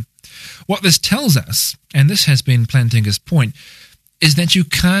fine. What this tells us, and this has been Plantinga's point, is that you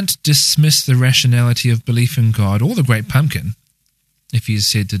can't dismiss the rationality of belief in God or the Great Pumpkin, if he is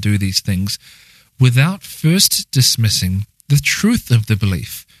said to do these things, without first dismissing the truth of the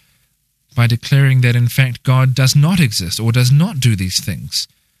belief by declaring that in fact God does not exist or does not do these things,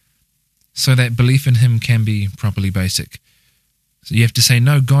 so that belief in him can be properly basic. So you have to say,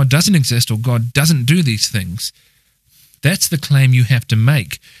 no, God doesn't exist or God doesn't do these things. That's the claim you have to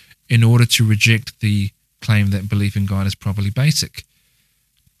make in order to reject the claim that belief in God is properly basic.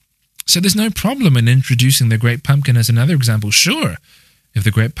 So there's no problem in introducing the Great Pumpkin as another example. Sure, if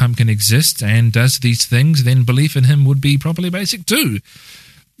the Great Pumpkin exists and does these things, then belief in him would be properly basic too.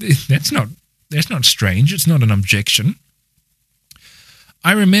 That's not strange. It's not an objection.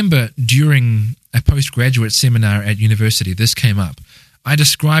 I remember during a postgraduate seminar at university, this came up. I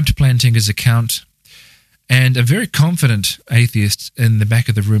described Plantinga's account, and a very confident atheist in the back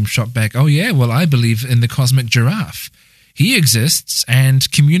of the room shot back, "Oh yeah, well, I believe in the cosmic giraffe. He exists and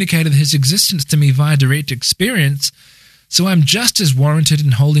communicated his existence to me via direct experience, so I'm just as warranted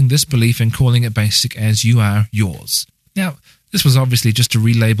in holding this belief and calling it basic as you are yours." Now, this was obviously just a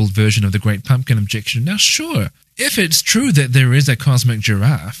relabeled version of the Great Pumpkin objection. Now, sure, if it's true that there is a cosmic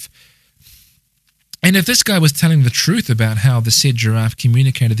giraffe, and if this guy was telling the truth about how the said giraffe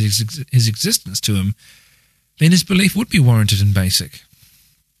communicated his existence to him, then his belief would be warranted and basic.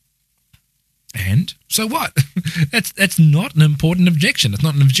 And so what? That's not an important objection. It's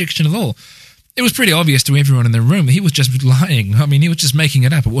not an objection at all. It was pretty obvious to everyone in the room he was just lying. I mean, he was just making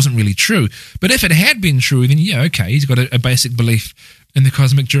it up. It wasn't really true. But if it had been true, then yeah, okay, he's got a basic belief in the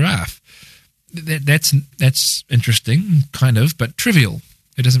cosmic giraffe. That's interesting, kind of, but trivial.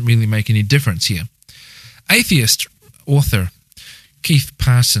 It doesn't really make any difference here. Atheist author Keith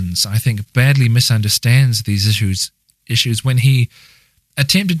Parsons, I think, badly misunderstands these issues when he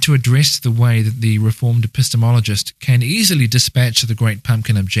attempted to address the way that the Reformed epistemologist can easily dispatch the Great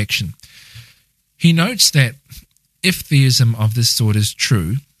Pumpkin objection. He notes that if theism of this sort is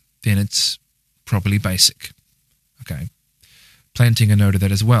true, then it's properly basic. Okay, Plantinga noted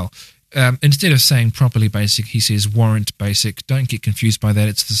that as well. Instead of saying properly basic, he says warrant basic. Don't get confused by that.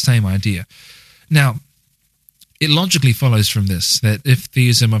 It's the same idea. Now, it logically follows from this that if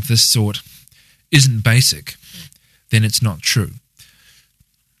theism of this sort isn't basic, then it's not true.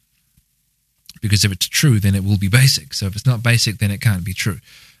 Because if it's true, then it will be basic. So if it's not basic, then it can't be true.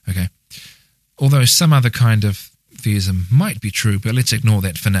 Okay. Although some other kind of theism might be true, but let's ignore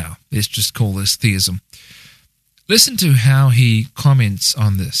that for now. Let's just call this theism. Listen to how he comments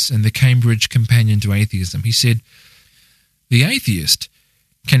on this in the Cambridge Companion to Atheism. He said, "The atheist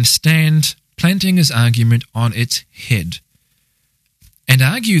can stand Plantinga's argument on its head and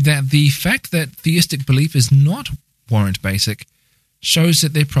argue that the fact that theistic belief is not warrant basic shows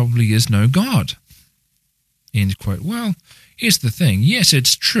that there probably is no God." End quote. Well, here's the thing. Yes,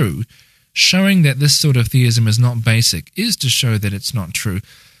 it's true. Showing that this sort of theism is not basic is to show that it's not true.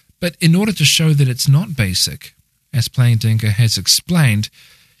 But in order to show that it's not basic, as Plantinga has explained,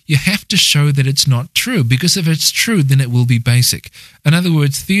 you have to show that it's not true, because if it's true, then it will be basic. In other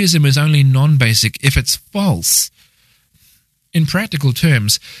words, theism is only non-basic if it's false. In practical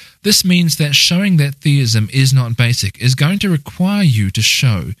terms, this means that showing that theism is not basic is going to require you to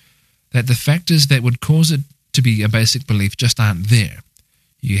show that the factors that would cause it to be a basic belief just aren't there.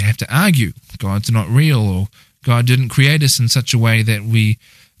 You have to argue God's not real, or God didn't create us in such a way that we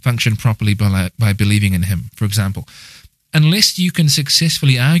function properly by believing in him, for example. Unless you can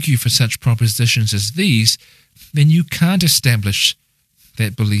successfully argue for such propositions as these, then you can't establish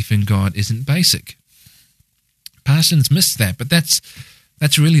that belief in God isn't basic. Parsons missed that, but that's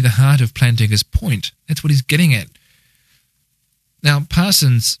really the heart of Plantinga's point. That's what he's getting at. Now,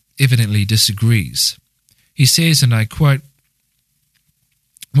 Parsons evidently disagrees. He says, and I quote,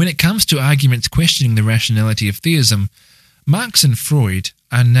 "When it comes to arguments questioning the rationality of theism, Marx and Freud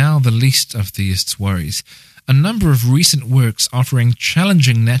are now the least of theists' worries. A number of recent works offering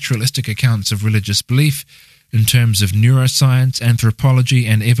challenging naturalistic accounts of religious belief in terms of neuroscience, anthropology,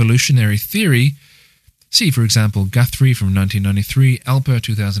 and evolutionary theory, see, for example, Guthrie from 1993, Alper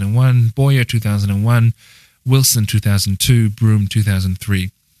 2001, Boyer 2001, Wilson 2002, Broom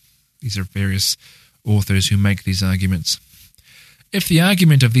 2003. These are various authors who make these arguments. If the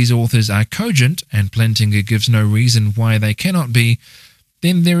argument of these authors are cogent, and Plantinga gives no reason why they cannot be,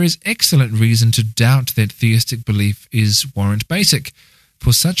 then there is excellent reason to doubt that theistic belief is warrant basic,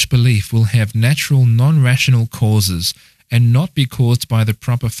 for such belief will have natural non-rational causes and not be caused by the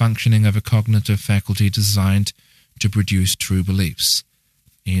proper functioning of a cognitive faculty designed to produce true beliefs.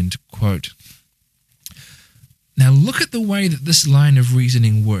 End quote. Now look at the way that this line of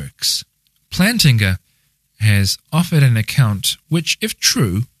reasoning works. Plantinga has offered an account which, if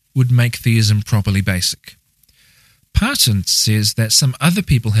true, would make theism properly basic. Parsons says that some other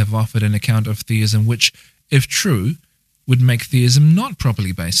people have offered an account of theism which, if true, would make theism not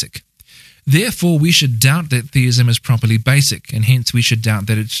properly basic. Therefore, we should doubt that theism is properly basic, and hence we should doubt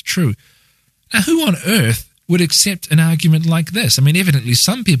that it's true. Now, who on earth would accept an argument like this? I mean, evidently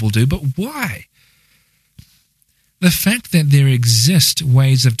some people do, but why? The fact that there exist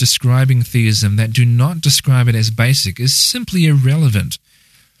ways of describing theism that do not describe it as basic is simply irrelevant.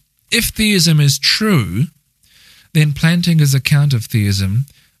 If theism is true, then Plantinga's account of theism,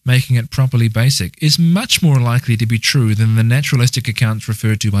 making it properly basic, is much more likely to be true than the naturalistic accounts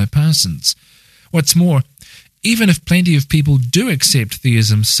referred to by Parsons. What's more, even if plenty of people do accept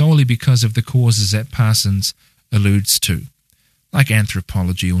theism solely because of the causes that Parsons alludes to, like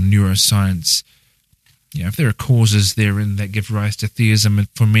anthropology or neuroscience, if there are causes therein that give rise to theism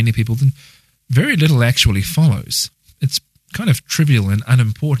for many people, then very little actually follows. It's kind of trivial and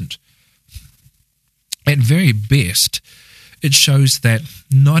unimportant. At very best, it shows that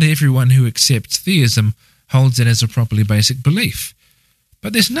not everyone who accepts theism holds it as a properly basic belief.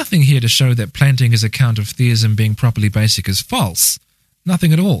 But there's nothing here to show that Plantinga's account of theism being properly basic is false.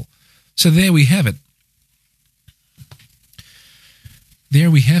 Nothing at all. So there we have it.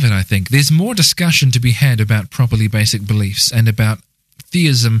 I think. There's more discussion to be had about properly basic beliefs and about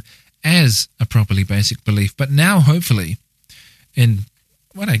theism as a properly basic belief. But now, hopefully, in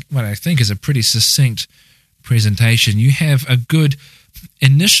what I think is a pretty succinct presentation, you have a good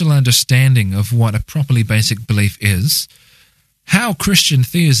initial understanding of what a properly basic belief is, how Christian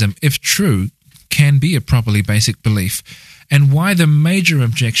theism, if true, can be a properly basic belief, and why the major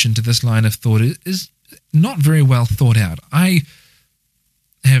objection to this line of thought is not very well thought out. I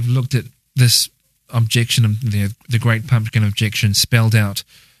have looked at this objection, the Great Pumpkin objection, spelled out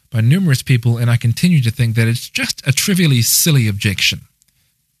by numerous people, and I continue to think that it's just a trivially silly objection.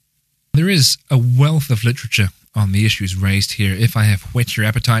 There is a wealth of literature on the issues raised here, if I have whet your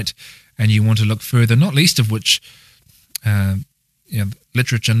appetite and you want to look further, not least of which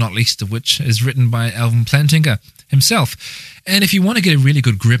literature is written by Alvin Plantinga himself. And if you want to get a really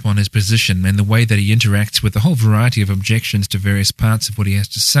good grip on his position and the way that he interacts with a whole variety of objections to various parts of what he has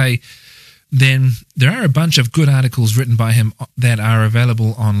to say, then there are a bunch of good articles written by him that are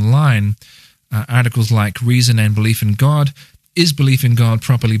available online. Articles like Reason and Belief in God, Is Belief in God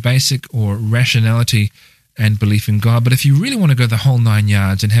Properly Basic, or Rationality and Belief in God. But if you really want to go the whole 9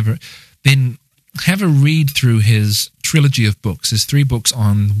 yards and have a read through his trilogy of books, his 3 books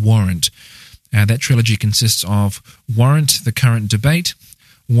on warrant. That trilogy consists of Warrant, the Current Debate,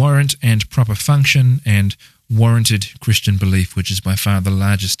 Warrant and Proper Function, and Warranted Christian Belief, which is by far the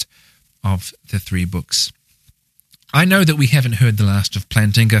largest of the 3 books. I know that we haven't heard the last of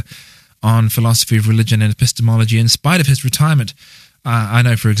Plantinga on philosophy of religion and epistemology in spite of his retirement. I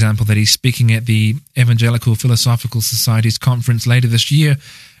know, for example, that he's speaking at the Evangelical Philosophical Society's conference later this year,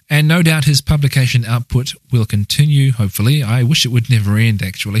 and no doubt his publication output will continue, hopefully. I wish it would never end,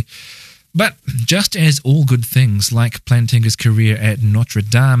 actually. But just as all good things, like Plantinga's career at Notre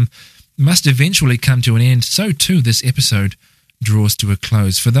Dame, must eventually come to an end, so too this episode draws to a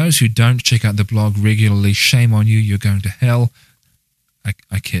close. For those who don't check out the blog regularly, shame on you, you're going to hell. I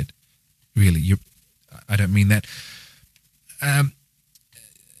kid. Really, I don't mean that.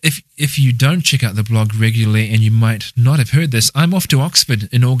 If you don't check out the blog regularly, and you might not have heard this, I'm off to Oxford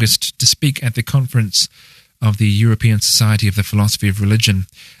in August to speak at the conference of the European Society of the Philosophy of Religion,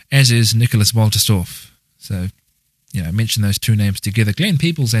 as is Nicholas Wolterstorff. So, mention those 2 names together. Glenn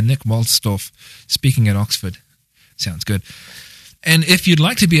Peoples and Nick Wolterstorff speaking at Oxford. Sounds good. And if you'd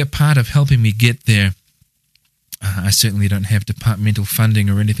like to be a part of helping me get there, I certainly don't have departmental funding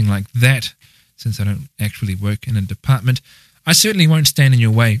or anything like that, since I don't actually work in a department. I certainly won't stand in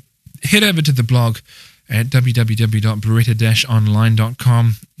your way. Head over to the blog at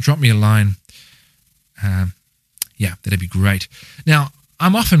www.beretta-online.com. Drop me a line. That'd be great. Now,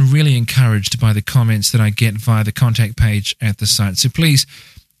 I'm often really encouraged by the comments that I get via the contact page at the site, so please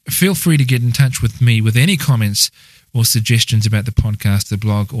feel free to get in touch with me with any comments or suggestions about the podcast, the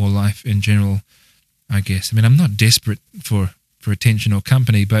blog, or life in general, I guess. I mean, I'm not desperate for attention or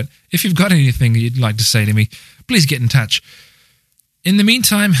company, but if you've got anything you'd like to say to me, please get in touch. In the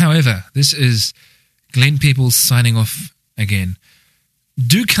meantime, however, this is Glenn Peoples signing off again.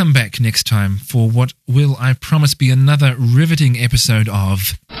 Do come back next time for what will, I promise, be another riveting episode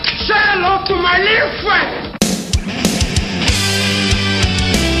of... Say hello to my little friend!